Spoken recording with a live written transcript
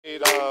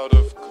Made out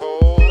of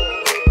coal.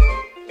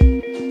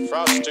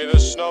 Frosty the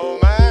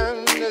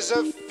Snowman is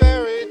a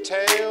fairy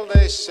tale,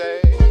 they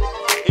say.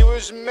 He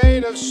was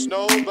made of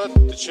snow, but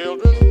the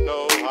children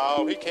know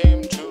how he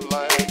came to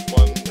life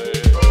one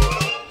day.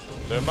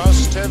 There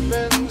must have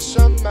been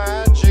some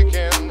magic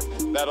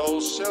in that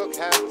old silk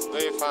hat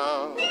they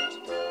found,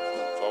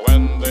 for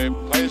when they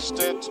placed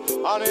it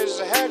on his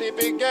head, he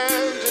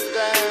began to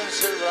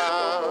dance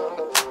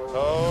around.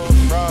 Oh,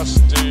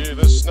 Frosty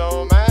the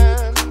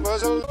Snowman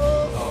was a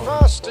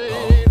Frosty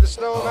the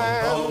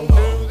Snowman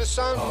knew the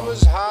sun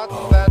was hot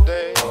that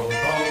day,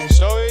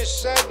 so he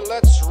said,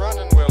 let's run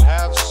and we'll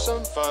have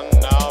some fun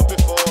now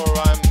before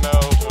I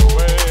melt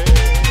away.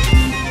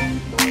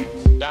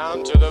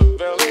 Down to the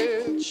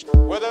village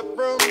with a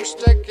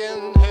broomstick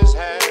in his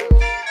hand,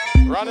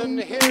 running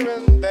here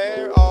and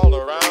there all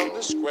around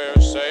the square,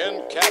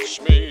 saying,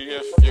 catch me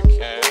if you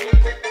can.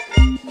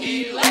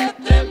 He let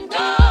them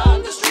down.